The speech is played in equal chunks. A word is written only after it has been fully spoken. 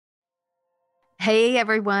Hey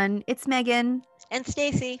everyone, it's Megan. And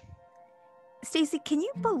Stacy. Stacy, can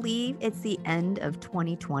you believe it's the end of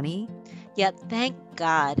 2020? Yet, thank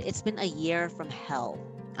God, it's been a year from hell.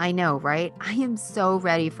 I know, right? I am so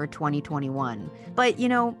ready for 2021. But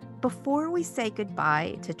before we say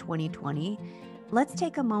goodbye to 2020, let's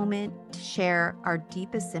take a moment to share our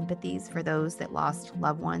deepest sympathies for those that lost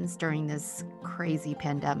loved ones during this crazy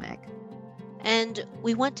pandemic. And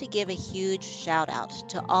we want to give a huge shout out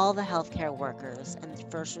to all the healthcare workers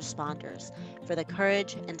and first responders for the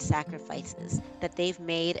courage and sacrifices that they've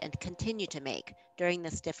made and continue to make during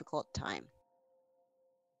this difficult time.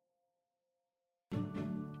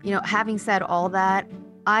 Having said all that,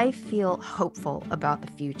 I feel hopeful about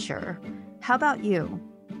the future. How about you?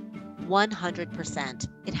 100%.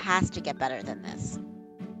 It has to get better than this.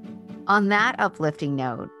 On that uplifting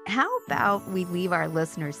note, how about we leave our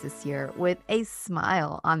listeners this year with a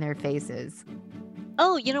smile on their faces?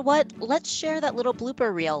 Oh, you know what? Let's share that little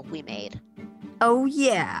blooper reel we made. Oh,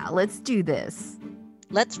 yeah, let's do this.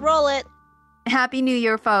 Let's roll it. Happy New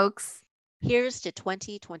Year, folks. Here's to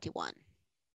 2021.